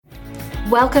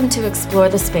Welcome to Explore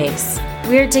the Space.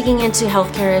 We're digging into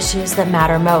healthcare issues that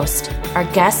matter most. Our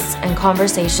guests and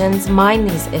conversations mine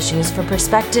these issues for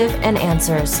perspective and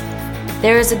answers.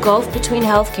 There is a gulf between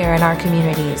healthcare and our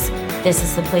communities. This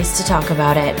is the place to talk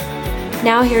about it.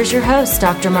 Now here's your host,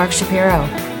 Dr. Mark Shapiro.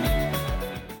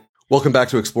 Welcome back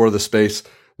to Explore the Space.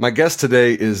 My guest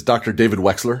today is Dr. David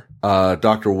Wexler.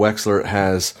 Dr. Wexler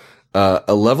has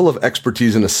a level of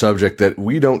expertise in a subject that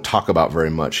we don't talk about very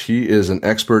much. He is an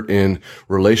expert in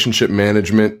relationship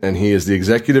management, and he is the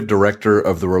executive director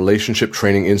of the Relationship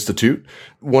Training Institute.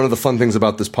 One of the fun things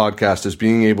about this podcast is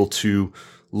being able to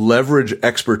leverage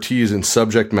expertise in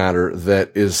subject matter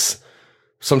that is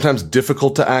sometimes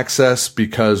difficult to access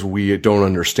because we don't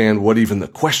understand what even the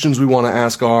questions we want to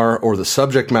ask are, or the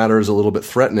subject matter is a little bit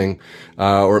threatening,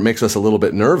 or it makes us a little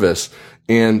bit nervous.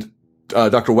 And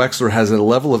Dr. Wexler has a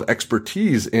level of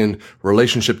expertise in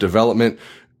relationship development,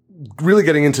 really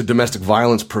getting into domestic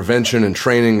violence prevention and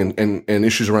training and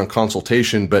issues around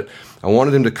consultation. But I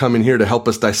wanted him to come in here to help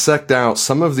us dissect out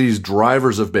some of these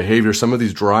drivers of behavior, some of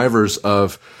these drivers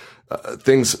of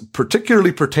things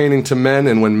particularly pertaining to men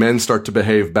and when men start to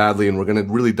behave badly. And we're going to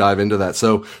really dive into that.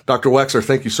 So Dr. Wexler,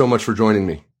 thank you so much for joining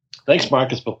me. Thanks,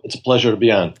 Mark. It's a pleasure to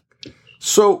be on.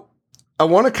 So I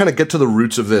want to kind of get to the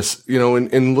roots of this,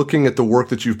 in looking at the work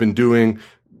that you've been doing,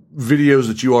 videos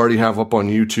that you already have up on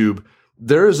YouTube.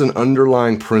 There is an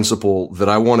underlying principle that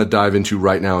I want to dive into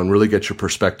right now and really get your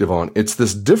perspective on. It's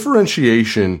this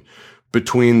differentiation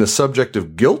between the subject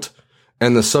of guilt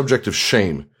and the subject of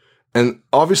shame. And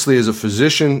obviously, as a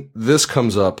physician, this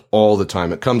comes up all the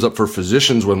time. It comes up for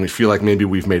physicians when we feel like maybe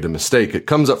we've made a mistake. It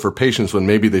comes up for patients when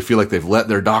maybe they feel like they've let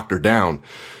their doctor down.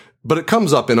 But it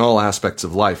comes up in all aspects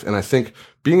of life. And I think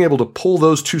being able to pull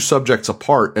those two subjects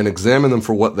apart and examine them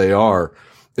for what they are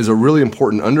is a really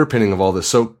important underpinning of all this.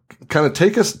 So kind of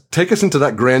take us into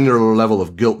that granular level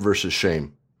of guilt versus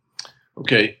shame.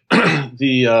 Okay.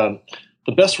 The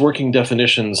best working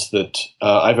definitions that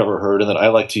I've ever heard and that I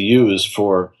like to use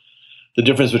for the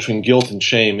difference between guilt and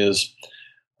shame is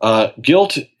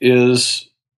guilt is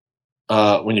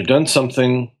when you've done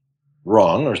something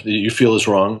wrong or that you feel is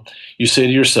wrong, you say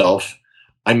to yourself,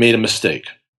 I made a mistake.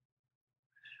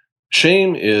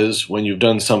 Shame is when you've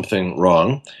done something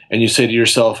wrong and you say to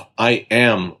yourself, I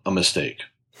am a mistake.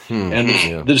 And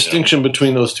the distinction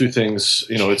between those two things,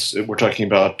 we're talking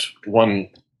about one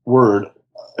word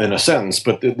in a sentence,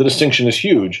 but the distinction is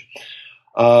huge.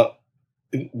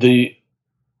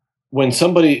 When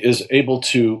somebody is able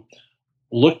to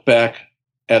look back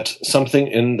at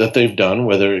something that they've done,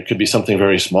 whether it could be something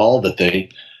very small that they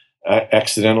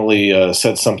accidentally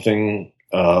said something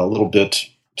a little bit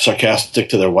sarcastic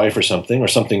to their wife or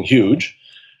something huge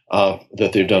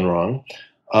that they've done wrong,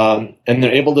 and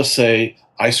they're able to say,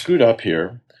 I screwed up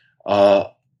here.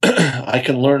 I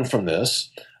can learn from this.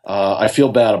 I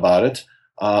feel bad about it.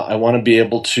 I want to be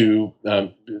able to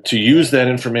use that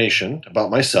information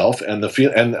about myself and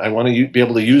I want to be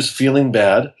able to use feeling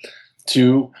bad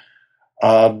to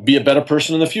be a better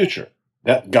person in the future.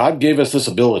 That God gave us this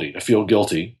ability to feel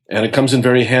guilty, and it comes in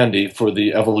very handy for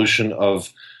the evolution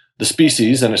of the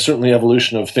species, and it's certainly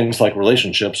evolution of things like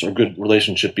relationships or good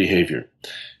relationship behavior.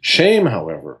 Shame,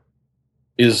 however,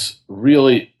 is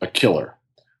really a killer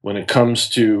when it comes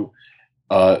to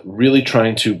really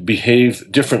trying to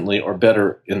behave differently or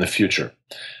better in the future.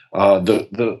 One of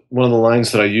the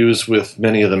lines that I use with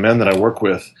many of the men that I work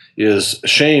with is,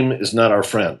 shame is not our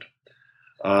friend.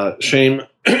 Shame,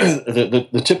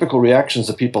 the typical reactions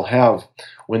that people have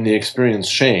when they experience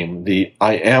shame, the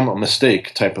I am a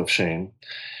mistake type of shame,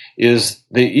 is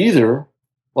they either,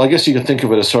 I guess you can think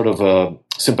of it as sort of a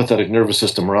sympathetic nervous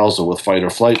system arousal with fight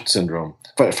or flight syndrome,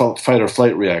 fight or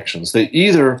flight reactions. They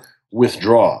either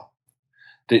withdraw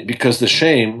because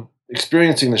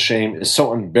experiencing the shame is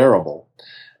so unbearable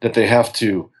that they have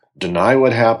to deny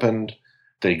what happened.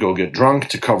 They go get drunk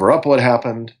to cover up what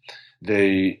happened.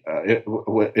 If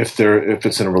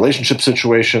it's in a relationship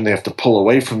situation, they have to pull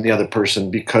away from the other person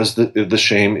because the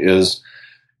shame is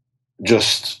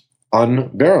just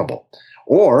unbearable.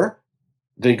 Or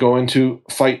they go into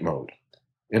fight mode.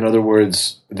 In other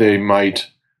words, they might,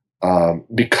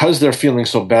 because they're feeling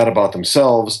so bad about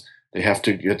themselves, they have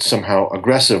to get somehow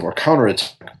aggressive or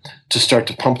counterattack to start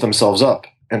to pump themselves up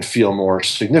and feel more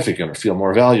significant or feel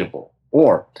more valuable.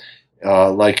 Or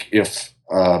if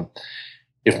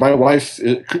my wife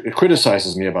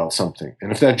criticizes me about something,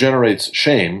 and if that generates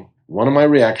shame, one of my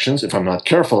reactions, if I'm not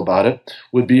careful about it,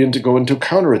 would be to go into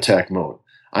counterattack mode.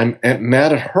 I'm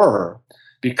mad at her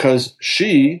because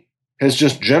she has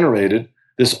just generated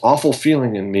this awful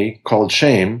feeling in me called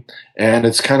shame, and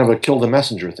it's kind of a kill the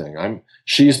messenger thing.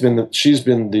 she's been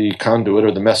the conduit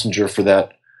or the messenger for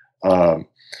that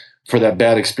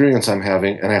bad experience I'm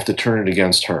having, and I have to turn it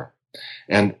against her.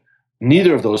 And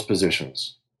neither of those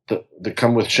positions that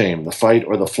come with shame, the fight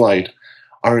or the flight,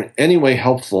 are in any way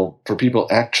helpful for people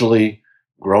actually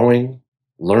growing,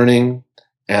 learning,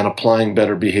 and applying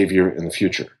better behavior in the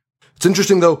future. It's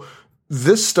interesting, though,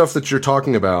 this stuff that you're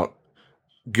talking about,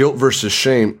 guilt versus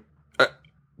shame,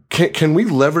 can we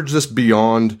leverage this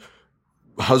beyond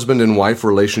husband and wife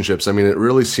relationships? I mean, it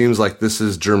really seems like this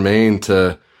is germane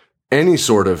to any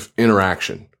sort of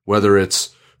interaction, whether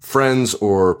it's friends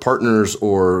or partners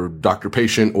or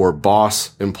doctor-patient or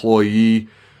boss-employee.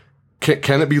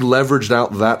 Can it be leveraged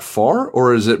out that far,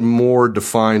 or is it more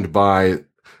defined by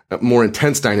a more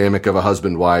intense dynamic of a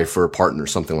husband-wife or a partner,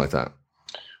 something like that?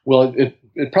 Well,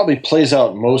 it probably plays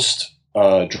out most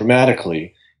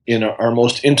dramatically in our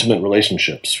most intimate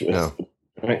relationships. Yeah.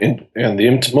 And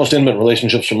the most intimate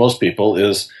relationships for most people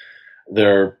is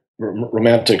their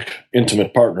romantic,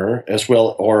 intimate partner as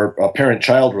well, or a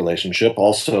parent-child relationship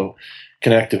also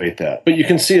can activate that. But you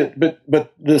can see it,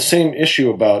 but the same issue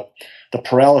about the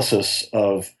paralysis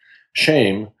of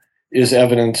shame is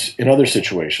evident in other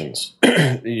situations.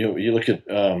 You look at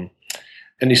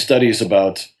any studies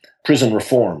about prison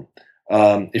reform.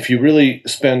 If you really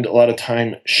spend a lot of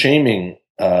time shaming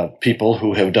people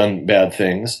who have done bad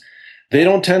things, they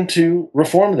don't tend to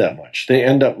reform that much. They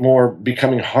end up more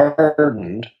becoming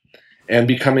hardened and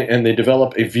they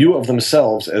develop a view of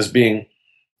themselves as being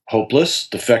hopeless,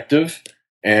 defective,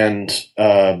 and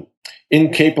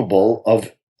incapable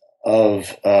of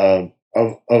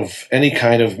any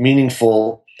kind of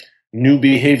meaningful new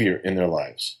behavior in their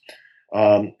lives.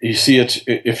 You see it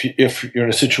if you're in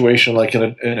a situation like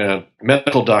in a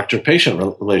medical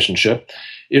doctor-patient relationship.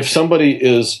 If somebody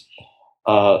is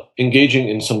engaging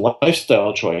in some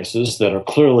lifestyle choices that are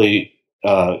clearly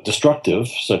destructive,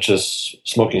 such as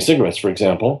smoking cigarettes, for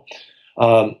example,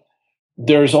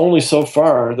 there's only so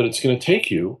far that it's going to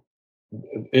take you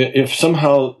if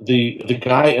somehow the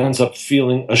guy ends up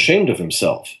feeling ashamed of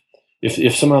himself.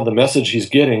 If somehow the message he's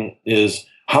getting is,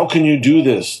 how can you do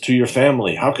this to your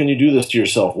family? How can you do this to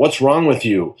yourself? What's wrong with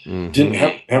you?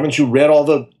 Mm-hmm. Haven't you read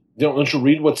don't you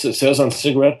read what it says on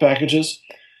cigarette packages?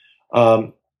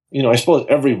 I suppose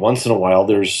every once in a while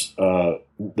there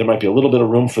might be a little bit of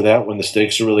room for that when the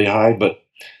stakes are really high, but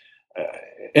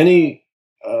any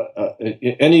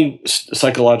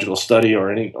psychological study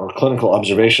or clinical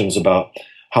observations about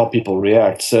how people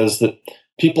react says that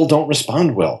people don't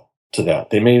respond well to that.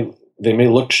 They may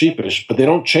look sheepish, but they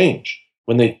don't change.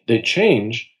 When they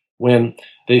change, when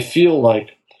they feel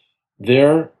like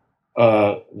their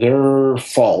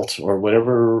fault or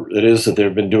whatever it is that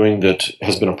they've been doing that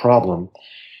has been a problem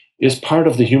is part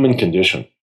of the human condition.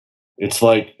 It's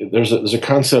like there's a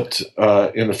concept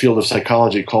in the field of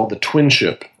psychology called the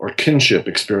twinship or kinship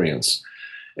experience,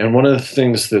 and one of the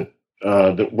things that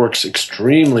works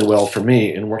extremely well for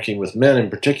me in working with men in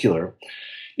particular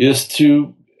is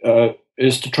to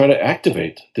try to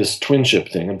activate this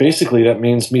twinship thing. And basically that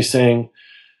means me saying,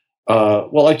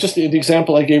 like just the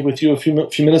example I gave with you a few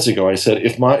minutes ago, I said,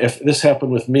 if this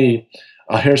happened with me,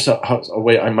 here's a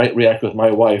way I might react with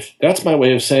my wife. That's my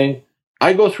way of saying,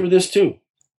 I go through this too.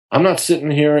 I'm not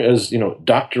sitting here as,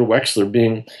 Dr. Wexler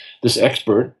being this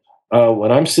expert.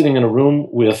 When I'm sitting in a room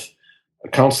with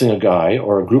counseling a guy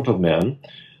or a group of men,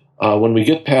 when we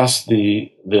get past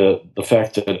the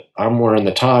fact that I'm wearing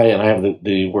the tie and I have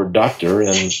the word doctor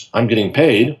and I'm getting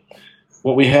paid,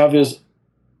 what we have is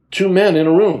two men in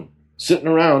a room sitting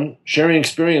around sharing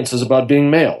experiences about being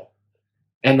male.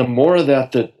 And the more of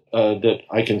that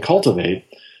I can cultivate,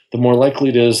 the more likely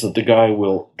it is that the guy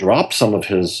will drop some of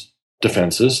his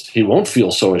defenses. He won't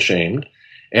feel so ashamed,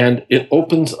 and it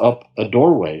opens up a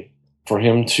doorway for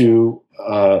him to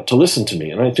listen to me.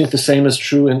 And I think the same is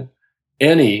true in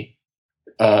any,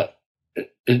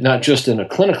 not just in a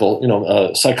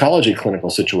clinical, psychology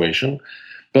clinical situation,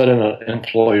 but in an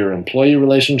employer-employee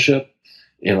relationship,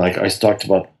 in like I talked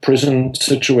about prison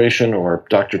situation or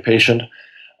doctor-patient,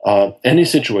 any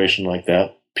situation like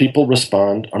that, people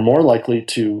are more likely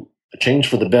to change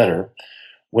for the better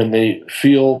when they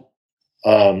feel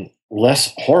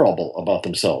less horrible about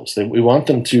themselves. We want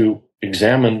them to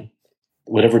examine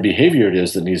whatever behavior it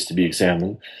is that needs to be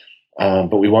examined,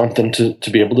 but we want them to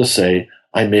be able to say,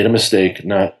 I made a mistake,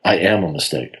 not I am a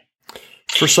mistake.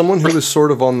 For someone who is sort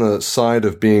of on the side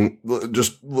of being,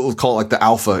 just we'll call it like the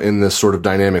alpha in this sort of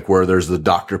dynamic where there's the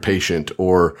doctor-patient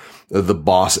or the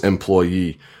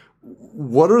boss-employee,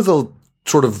 what are the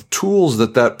sort of tools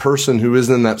that person who is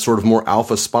in that sort of more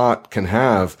alpha spot can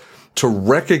have to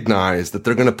recognize that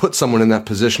they're going to put someone in that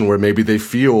position where maybe they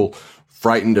feel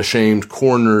frightened, ashamed,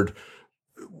 cornered.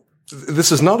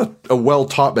 This is not a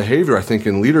well-taught behavior, I think,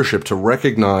 in leadership, to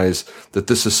recognize that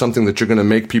this is something that you're going to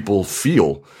make people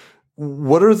feel.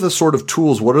 What are the sort of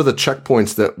tools, what are the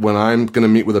checkpoints that when I'm going to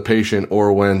meet with a patient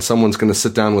or when someone's going to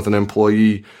sit down with an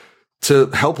employee to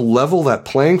help level that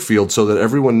playing field so that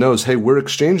everyone knows, hey, we're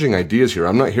exchanging ideas here.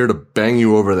 I'm not here to bang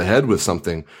you over the head with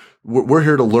something. We're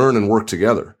here to learn and work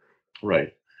together.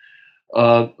 Right.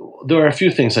 There are a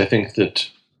few things I think that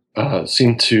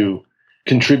seem to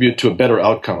contribute to a better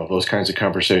outcome of those kinds of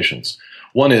conversations.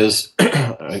 One is,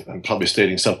 I'm probably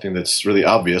stating something that's really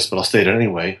obvious, but I'll state it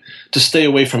anyway, to stay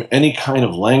away from any kind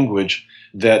of language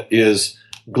that is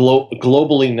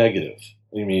globally negative.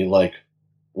 I mean, like,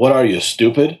 what are you,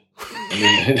 stupid?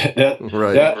 I mean,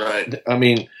 right. I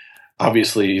mean,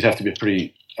 obviously, you'd have to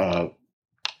be a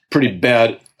pretty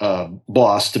bad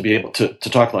boss to be able to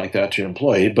talk like that to your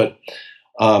employee, but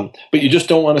you just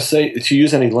don't want to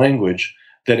use any language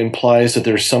that implies that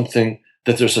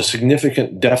there's a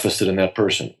significant deficit in that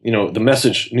person. You know, the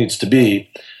message needs to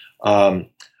be, I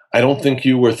don't think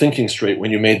you were thinking straight when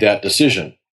you made that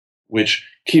decision, which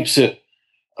keeps it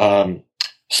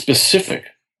specific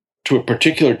to a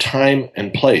particular time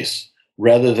and place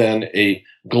rather than a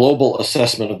global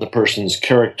assessment of the person's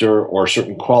character or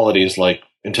certain qualities like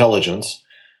intelligence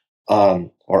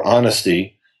or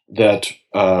honesty that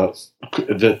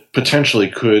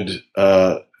potentially could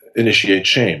initiate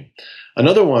shame.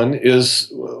 Another one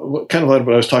is kind of like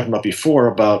what I was talking about before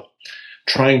about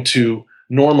trying to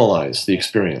normalize the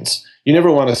experience. You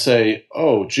never want to say,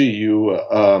 "Oh, gee, you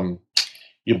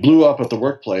blew up at the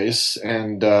workplace,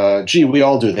 and gee, we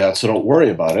all do that, so don't worry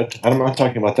about it." I'm not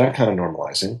talking about that kind of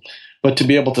normalizing, but to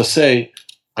be able to say,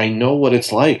 "I know what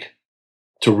it's like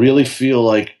to really feel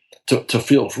like to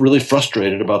feel really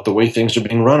frustrated about the way things are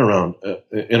being run around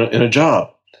in a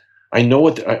job. I know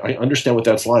I understand what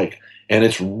that's like." And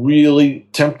it's really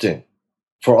tempting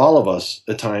for all of us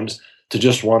at times to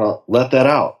just want to let that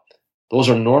out. Those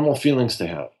are normal feelings to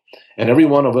have. And every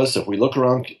one of us, if we look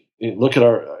at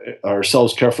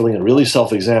ourselves carefully and really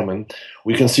self-examine,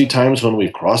 we can see times when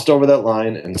we've crossed over that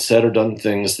line and said or done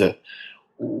things that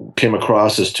came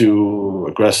across as too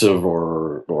aggressive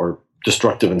or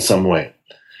destructive in some way.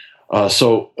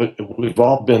 So we've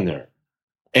all been there.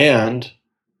 And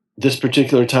this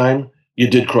particular time, you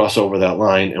did cross over that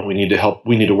line, and we need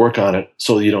to work on it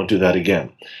so that you don't do that again.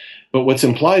 But what's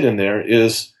implied in there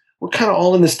is we're kind of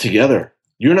all in this together.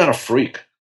 You're not a freak.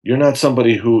 You're not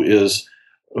somebody who is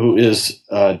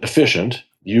deficient.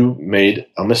 You made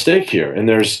a mistake here. And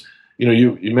there's,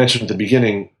 you mentioned at the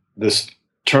beginning this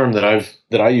term that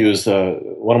I use.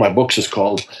 One of my books is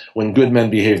called "When Good Men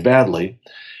Behave Badly."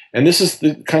 And this is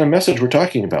the kind of message we're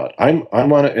talking about.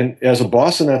 And as a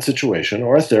boss in that situation,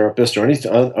 or a therapist, or any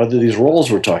other these roles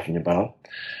we're talking about,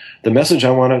 the message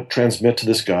I want to transmit to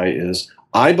this guy is,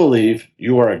 I believe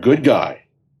you are a good guy.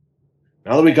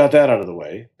 Now that we got that out of the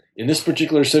way, in this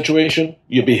particular situation,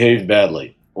 you behaved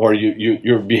badly, or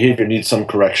your behavior needs some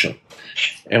correction.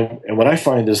 And what I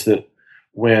find is that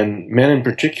when men in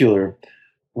particular,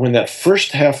 when that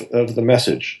first half of the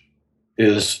message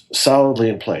is solidly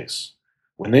in place,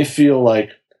 when they feel like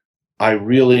I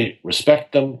really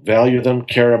respect them, value them,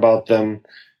 care about them,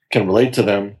 can relate to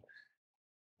them,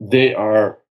 they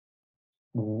are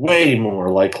way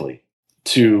more likely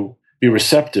to be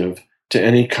receptive to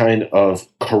any kind of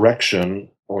correction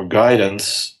or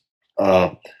guidance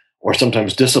or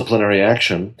sometimes disciplinary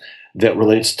action that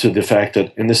relates to the fact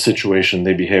that in this situation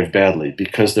they behave badly,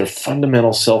 because their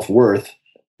fundamental self-worth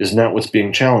is not what's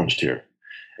being challenged here.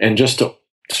 And just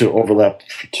to overlap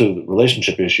to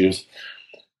relationship issues,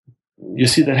 you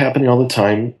see that happening all the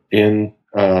time in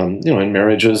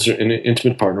marriages or in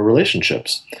intimate partner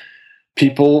relationships.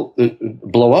 People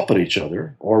blow up at each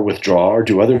other or withdraw or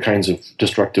do other kinds of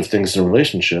destructive things in a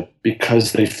relationship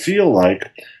because they feel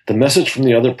like the message from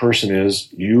the other person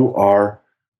is, you are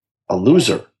a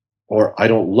loser, or I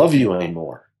don't love you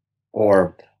anymore,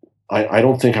 or I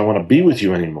don't think I want to be with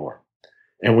you anymore.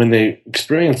 And when they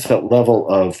experience that level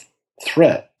of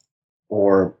threat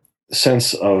or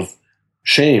sense of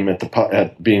shame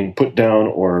at being put down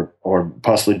or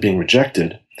possibly being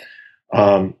rejected,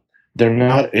 they're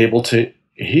not able to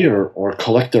hear or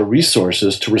collect their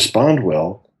resources to respond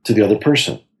well to the other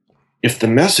person. If the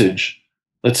message,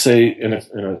 let's say in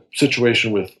a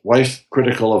situation with wife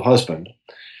critical of husband,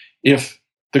 if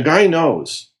the guy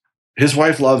knows his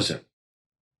wife loves him,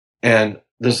 and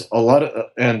there's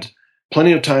and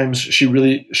plenty of times she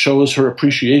really shows her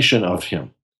appreciation of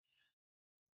him,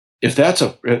 if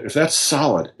that's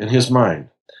solid in his mind,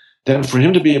 then for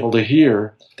him to be able to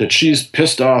hear that she's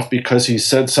pissed off because he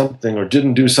said something or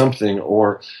didn't do something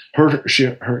or hurt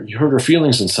her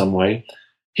feelings in some way,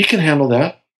 he can handle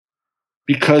that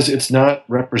because it's not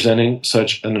representing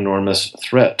such an enormous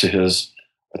threat to his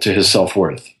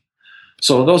self-worth.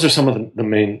 So those are some of the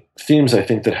main themes, I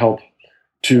think, that help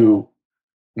to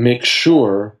make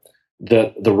sure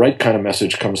that the right kind of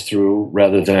message comes through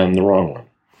rather than the wrong one.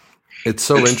 It's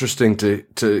so interesting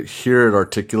to hear it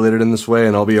articulated in this way.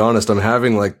 And I'll be honest, I'm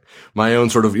having like my own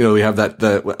sort of, we have that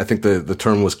I think the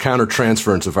term was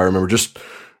countertransference, if I remember, just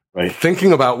right.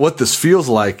 Thinking about what this feels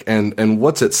like and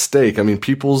what's at stake. I mean,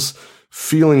 people's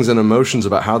feelings and emotions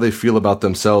about how they feel about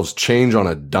themselves change on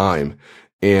a dime.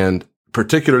 And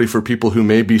particularly for people who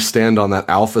maybe stand on that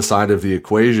alpha side of the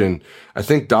equation, I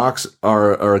think docs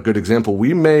are a good example.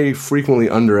 We may frequently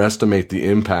underestimate the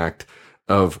impact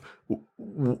of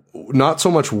not so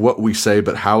much what we say,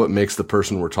 but how it makes the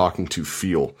person we're talking to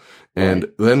feel. And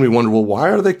then we wonder, well, why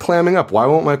are they clamming up? Why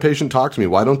won't my patient talk to me?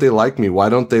 Why don't they like me? Why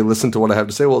don't they listen to what I have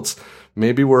to say? Well, it's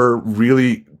maybe we're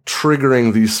really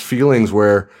triggering these feelings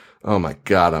where, oh my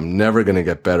God, I'm never going to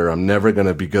get better. I'm never going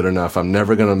to be good enough. I'm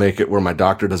never going to make it where my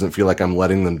doctor doesn't feel like I'm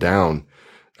letting them down.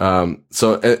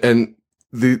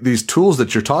 These tools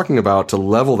that you're talking about to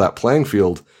level that playing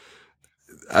field,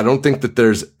 I don't think that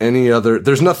there's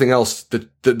nothing else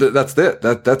that's it.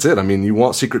 That's it. I mean, you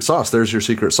want secret sauce. There's your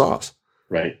secret sauce.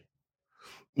 Right.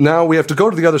 Now we have to go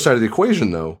to the other side of the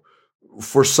equation though.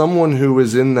 For someone who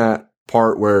is in that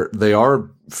part where they are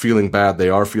feeling bad, they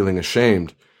are feeling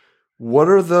ashamed, what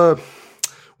are the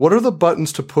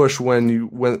buttons to push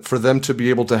when for them to be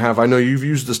able to have, I know you've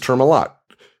used this term a lot,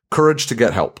 courage to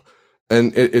get help.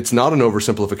 And it's not an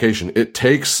oversimplification. It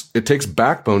takes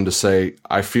backbone to say,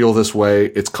 I feel this way.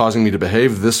 It's causing me to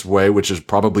behave this way, which is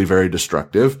probably very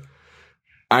destructive.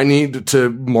 I need to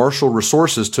marshal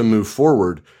resources to move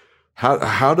forward.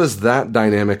 How does that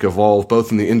dynamic evolve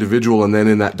both in the individual and then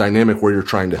in that dynamic where you're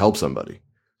trying to help somebody?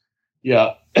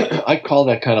 Yeah. I call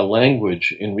that kind of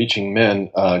language in reaching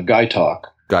men, guy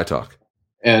talk. Guy talk.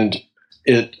 And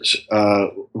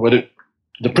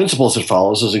the principles it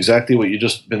follows is exactly what you've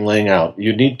just been laying out.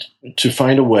 You need to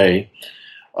find a way.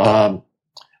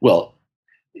 Well,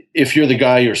 if you're the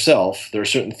guy yourself, there are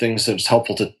certain things that it's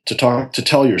helpful to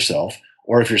tell yourself.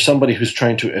 Or if you're somebody who's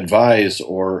trying to advise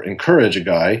or encourage a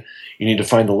guy, you need to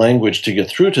find the language to get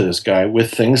through to this guy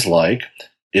with things like,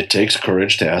 it takes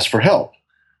courage to ask for help.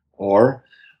 Or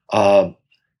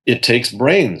it takes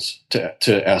brains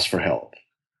to ask for help.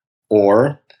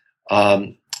 Or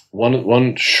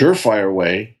one surefire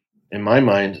way, in my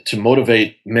mind, to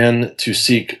motivate men to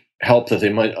seek help that they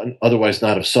might otherwise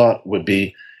not have sought would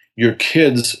be, your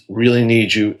kids really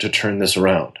need you to turn this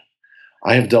around.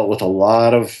 I have dealt with a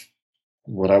lot of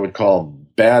what I would call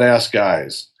badass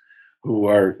guys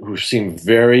who seem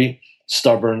very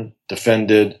stubborn,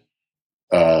 defensive,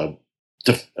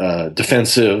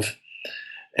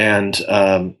 and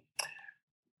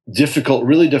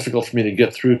really difficult for me to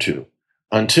get through to,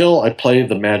 until I play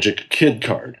the magic kid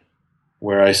card,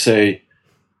 where I say,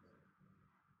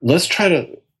 let's try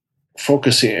to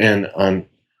focus in on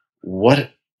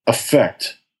what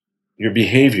effect your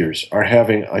behaviors are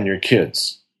having on your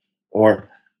kids, or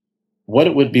what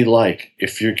it would be like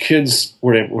if your kids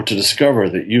were to discover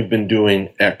that you've been doing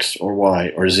X or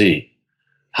Y or Z.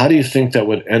 How do you think that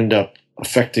would end up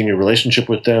affecting your relationship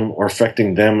with them or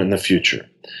affecting them in the future?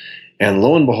 And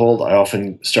lo and behold, I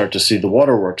often start to see the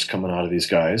waterworks coming out of these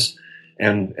guys,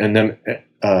 and them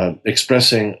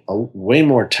expressing a way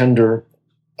more tender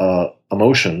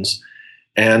emotions.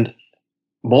 And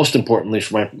most importantly,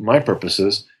 for my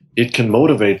purposes, it can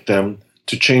motivate them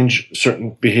to change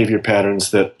certain behavior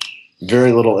patterns that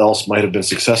very little else might have been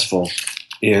successful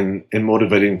in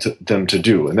motivating them to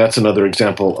do. And that's another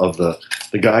example of the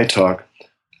guy talk.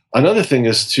 Another thing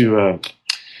is to,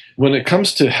 when it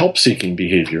comes to help-seeking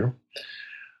behavior,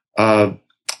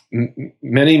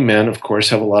 many men, of course,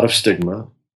 have a lot of stigma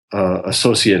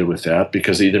associated with that,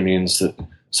 because it either means that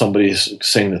somebody's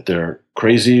saying that they're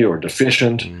crazy or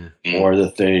deficient, or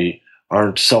that they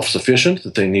aren't self-sufficient,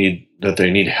 that they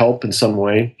need help in some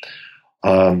way,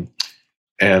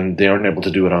 and they aren't able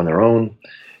to do it on their own.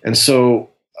 And so,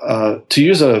 to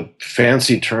use a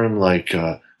fancy term like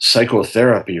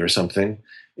psychotherapy or something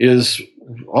is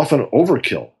often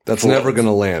overkill. That's never going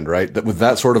to land, right? With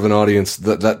that sort of an audience,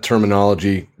 that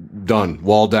terminology, done,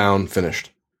 wall down, finished.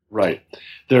 Right.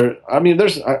 I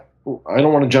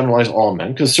don't want to generalize all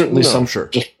men, because certainly some sure.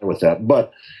 just with that,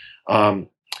 but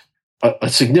a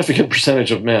significant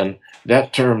percentage of men,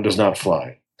 that term does not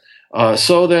fly.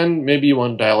 So then maybe you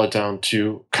want to dial it down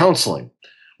to counseling.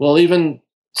 Well, even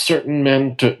certain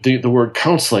men, the word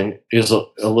counseling is a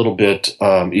little bit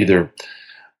either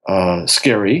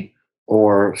scary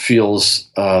or feels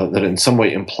that in some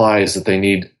way implies that they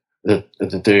need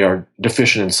that they are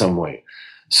deficient in some way.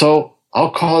 So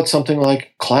I'll call it something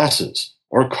like classes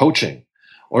or coaching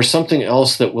or something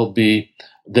else that will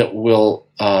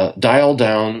dial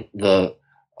down the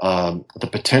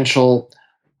potential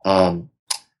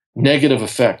negative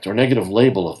effect or negative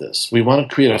label of this. We want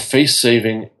to create a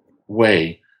face-saving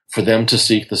way for them to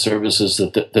seek the services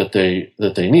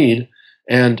that they need,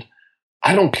 and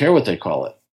I don't care what they call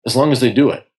it as long as they do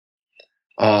it.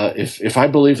 If I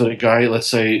believe that a guy, let's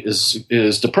say,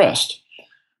 is depressed,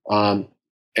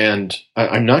 and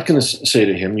I'm not going to say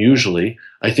to him, usually,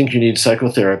 I think you need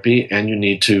psychotherapy and you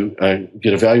need to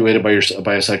get evaluated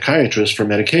by a psychiatrist for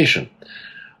medication.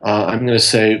 I'm going to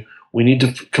say we need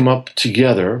to come up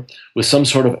together with some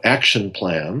sort of action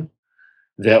plan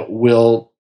that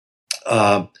will,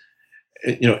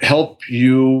 help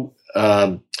you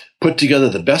put together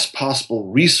the best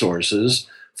possible resources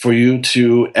for you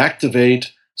to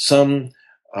activate some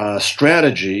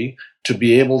strategy to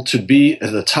be able to be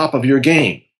at the top of your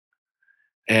game.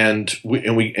 And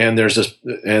there's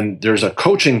a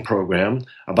coaching program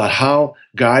about how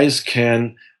guys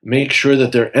can make sure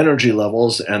that their energy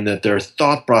levels and that their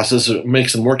thought process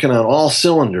makes them working on all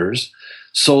cylinders,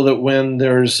 so that when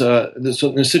there's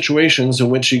situations in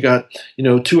which you got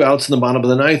 2 outs in the bottom of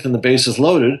the ninth and the base is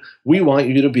loaded, we want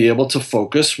you to be able to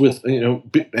focus with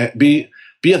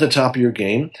be at the top of your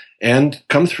game and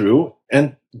come through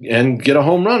and get a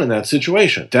home run in that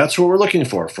situation. That's what we're looking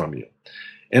for from you.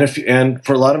 And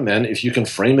for a lot of men, if you can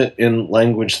frame it in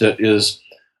language that is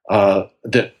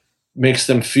that makes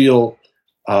them feel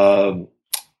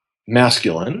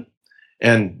masculine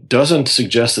and doesn't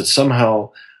suggest that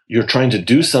somehow you're trying to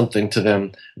do something to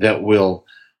them that will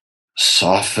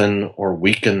soften or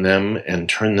weaken them and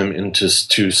turn them into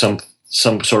some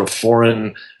sort of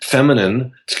foreign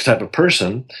feminine type of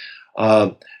person,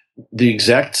 the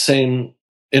exact same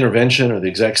intervention or the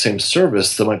exact same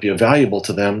service that might be valuable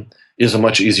to them is a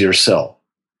much easier sell.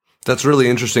 That's really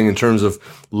interesting in terms of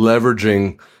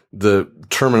leveraging the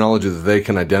terminology that they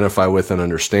can identify with and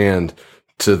understand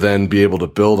to then be able to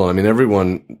build on. I mean,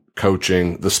 everyone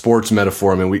coaching, the sports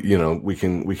metaphor, I mean, we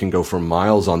can go for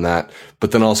miles on that,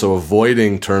 but then also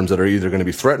avoiding terms that are either going to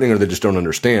be threatening or they just don't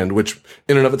understand, which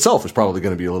in and of itself is probably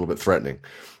going to be a little bit threatening.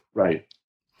 Right.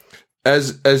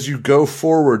 As you go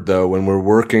forward, though, when we're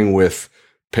working with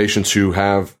patients who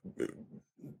have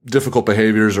difficult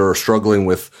behaviors or are struggling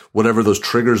with whatever those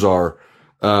triggers are,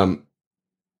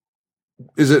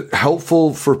 is it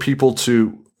helpful for people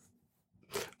to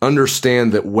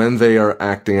understand that when they are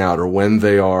acting out or when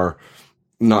they are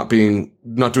not doing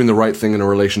the right thing in a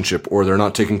relationship or they're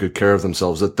not taking good care of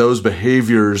themselves, that those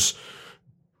behaviors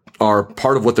are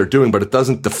part of what they're doing, but it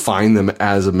doesn't define them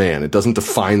as a man. It doesn't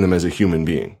define them as a human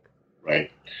being.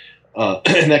 Right.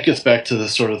 And that gets back to the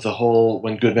sort of the whole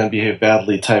when good men behave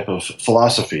badly type of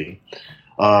philosophy.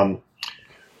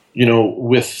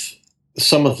 With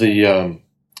some of the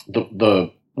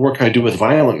work I do with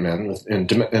violent men in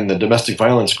the domestic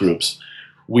violence groups,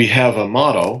 we have a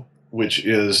motto, which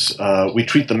is we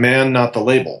treat the man, not the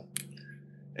label.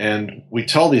 And we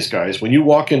tell these guys, when you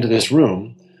walk into this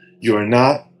room, you are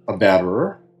not a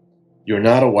batterer, you're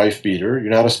not a wife beater,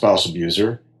 you're not a spouse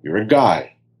abuser, you're a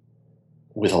guy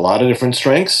with a lot of different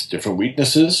strengths, different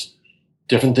weaknesses,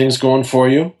 different things going for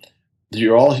you.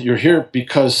 You're here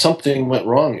because something went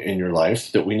wrong in your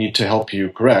life that we need to help you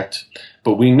correct,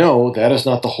 but we know that is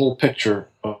not the whole picture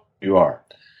of who you are.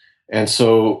 And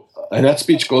that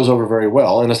speech goes over very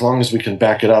well, and as long as we can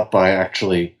back it up by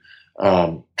actually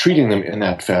treating them in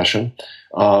that fashion,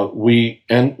 we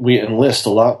enlist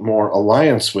a lot more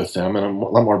alliance with them and a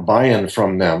lot more buy-in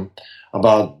from them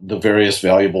about the various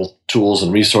valuable tools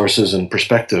and resources and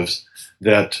perspectives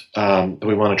that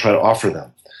we want to try to offer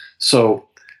them. So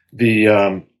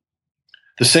the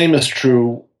same is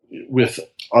true with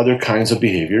other kinds of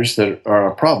behaviors that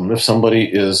are a problem. If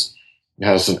somebody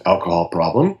has an alcohol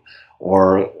problem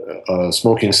or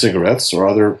smoking cigarettes or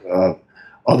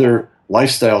other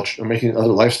lifestyle or making other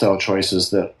lifestyle choices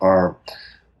that are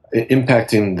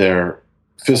impacting their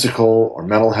physical or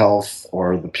mental health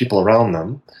or the people around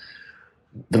them,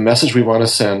 the message we want to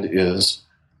send is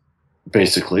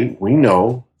basically, we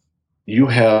know you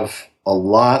have a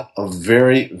lot of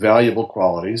very valuable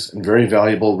qualities and very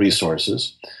valuable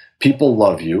resources. People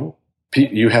love you.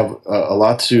 You have a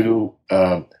lot to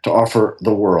offer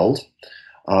the world.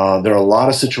 There are a lot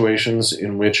of situations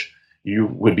in which you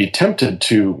would be tempted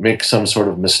to make some sort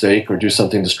of mistake or do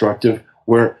something destructive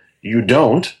where you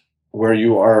don't, where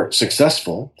you are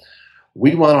successful.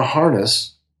 we want to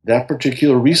harness that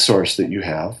particular resource that you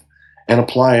have and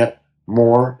apply it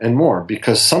more and more,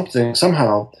 because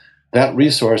somehow that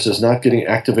resource is not getting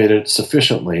activated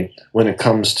sufficiently when it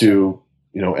comes to,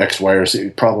 X, Y, or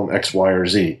Z, problem X, Y, or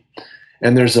Z.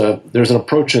 And there's an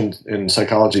approach in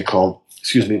psychology called,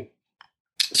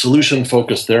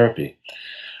 solution-focused therapy.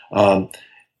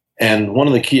 And one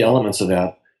of the key elements of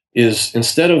that is,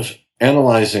 instead of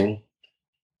analyzing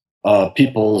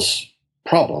people's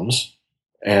problems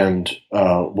and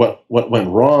what went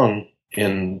wrong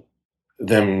in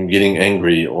them getting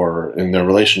angry, or in their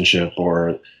relationship,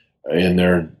 or in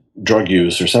their drug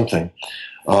use or something,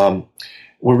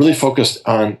 we're really focused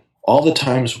on all the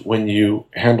times when you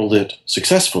handled it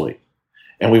successfully.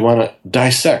 And we want to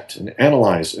dissect and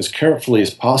analyze as carefully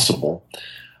as possible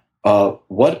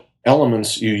what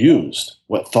elements you used,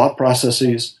 what thought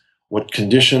processes, what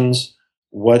conditions,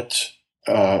 what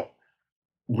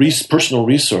personal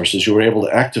resources you were able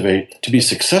to activate to be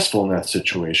successful in that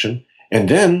situation. And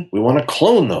then we want to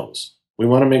clone those. We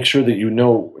want to make sure that you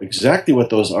know exactly what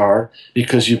those are,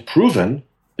 because you've proven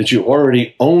that you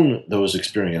already own those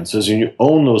experiences and you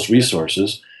own those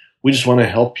resources. We just want to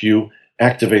help you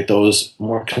activate those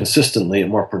more consistently and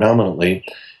more predominantly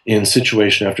in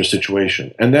situation after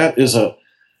situation. And that is a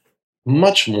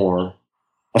much more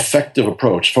effective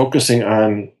approach, focusing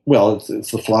on,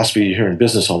 it's the philosophy you hear in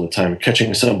business all the time,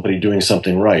 catching somebody doing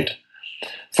something right.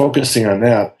 Focusing on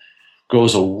that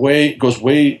goes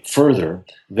way further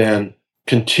than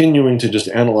continuing to just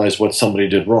analyze what somebody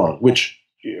did wrong, which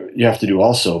you have to do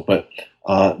also, but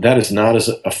that is not as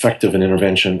effective an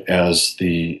intervention as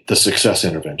the success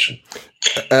intervention.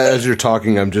 As you're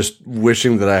talking, I'm just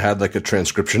wishing that I had like a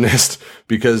transcriptionist,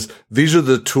 because these are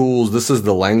the tools, this is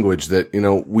the language that,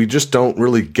 we just don't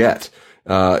really get.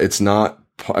 It's not,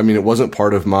 it wasn't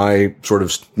part of my sort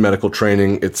of medical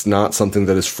training. It's not something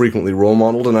that is frequently role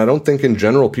modeled. And I don't think in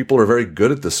general people are very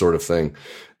good at this sort of thing.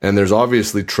 And there's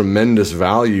obviously tremendous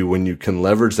value when you can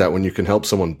leverage that, when you can help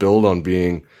someone build on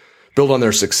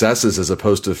their successes, as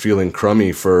opposed to feeling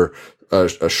crummy for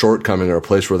a shortcoming or a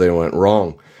place where they went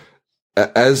wrong.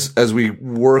 As we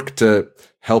work to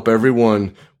help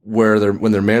everyone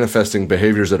when they're manifesting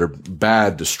behaviors that are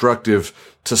bad,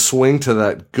 destructive, to swing to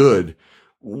that good,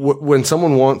 when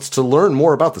someone wants to learn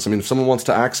more about this, if someone wants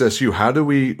to access you,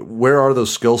 where are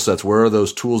those skill sets? Where are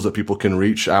those tools that people can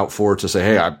reach out for to say,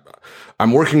 hey,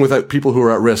 I'm working with people who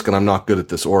are at risk and I'm not good at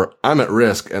this, or I'm at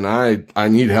risk and I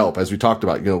need help, as we talked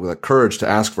about, the courage to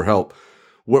ask for help.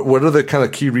 What are the kind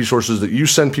of key resources that you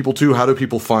send people to? How do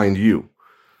people find you?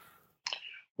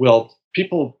 Well,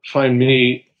 people find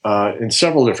me in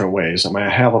several different ways. I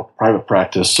have a private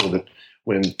practice, so that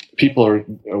when people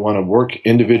want to work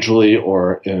individually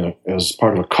or as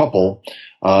part of a couple,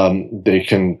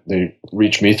 they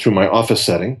reach me through my office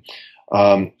setting.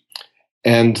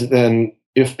 And then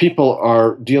if people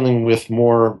are dealing with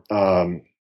more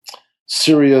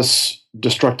serious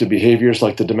destructive behaviors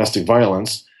like the domestic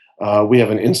violence, we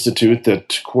have an institute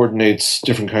that coordinates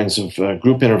different kinds of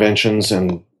group interventions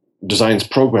and designs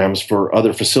programs for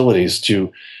other facilities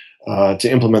to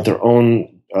implement their own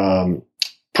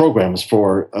programs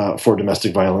for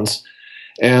domestic violence.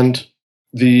 And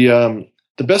the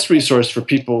best resource for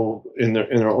people in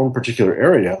their own particular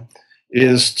area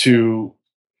is to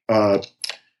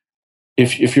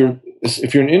if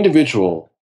you're an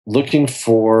individual looking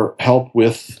for help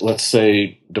with, let's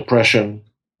say, depression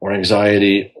or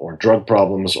anxiety or drug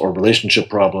problems or relationship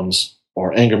problems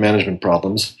or anger management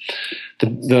problems,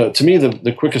 to me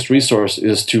the quickest resource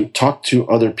is to talk to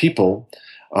other people,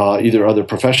 either other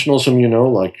professionals whom you know,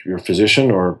 like your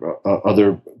physician, or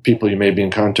other people you may be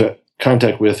in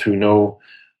contact with who know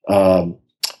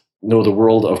the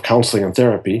world of counseling and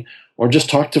therapy, or just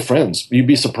talk to friends. You'd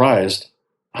be surprised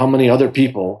how many other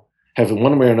people have in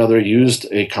one way or another used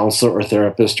a counselor or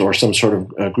therapist or some sort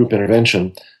of group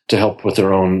intervention to help with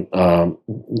their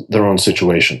own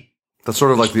situation. That's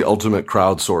sort of like the ultimate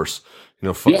crowdsource.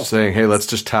 Saying, hey, let's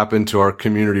just tap into our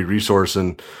community resource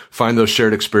and find those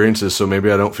shared experiences, so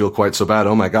maybe I don't feel quite so bad.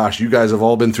 Oh my gosh, you guys have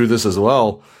all been through this as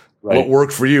well. Right. What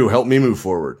worked for you? Help me move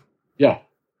forward. Yeah.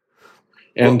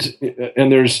 And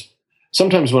there's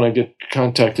sometimes when I get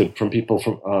contacted from people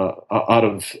from out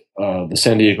of the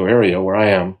San Diego area where I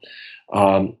am,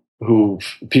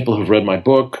 people who've read my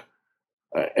book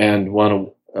and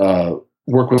want to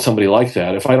work with somebody like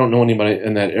that. If I don't know anybody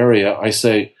in that area, I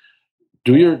say,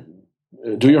 do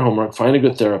your homework, find a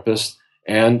good therapist,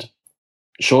 and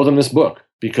show them this book.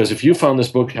 Because if you found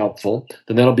this book helpful,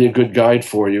 then that'll be a good guide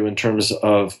for you in terms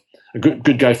of a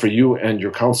good guide for you and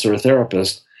your counselor or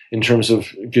therapist in terms of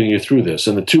getting you through this.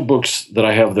 And the two books that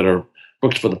I have that are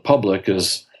books for the public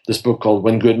is this book called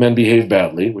When Good Men Behave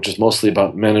Badly, which is mostly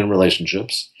about men in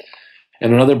relationships,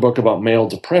 and another book about male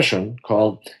depression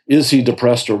called Is He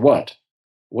Depressed or What?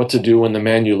 What to Do When the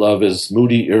Man You Love is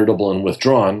Moody, Irritable, and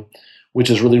Withdrawn, which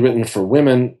is really written for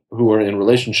women who are in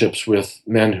relationships with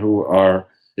men who are,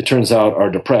 it turns out,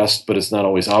 are depressed, but it's not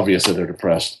always obvious that they're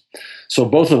depressed. So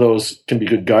both of those can be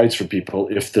good guides for people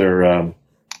if they're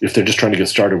just trying to get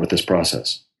started with this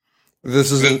process.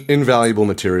 This is an invaluable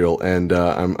material, and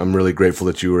I'm really grateful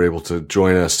that you were able to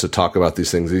join us to talk about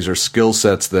these things. These are skill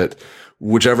sets that,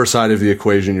 whichever side of the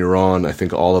equation you're on, I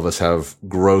think all of us have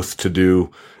growth to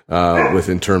do with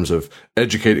in terms of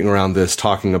educating around this,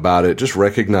 talking about it, just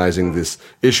recognizing this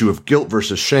issue of guilt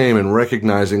versus shame, and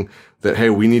recognizing that, hey,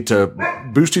 we need to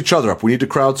boost each other up. We need to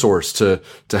crowdsource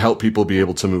to help people be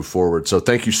able to move forward. So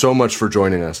thank you so much for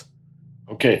joining us.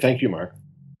 Okay, thank you, Mark.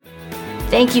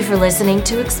 Thank you for listening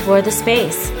to Explore the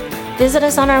Space. Visit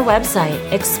us on our website,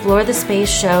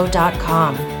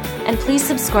 explorethespaceshow.com, and please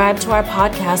subscribe to our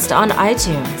podcast on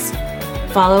iTunes.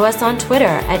 Follow us on Twitter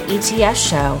at ETS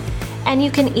Show, and you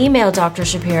can email Dr.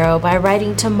 Shapiro by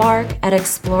writing to Mark at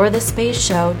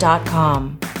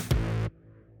explorethespaceshow.com.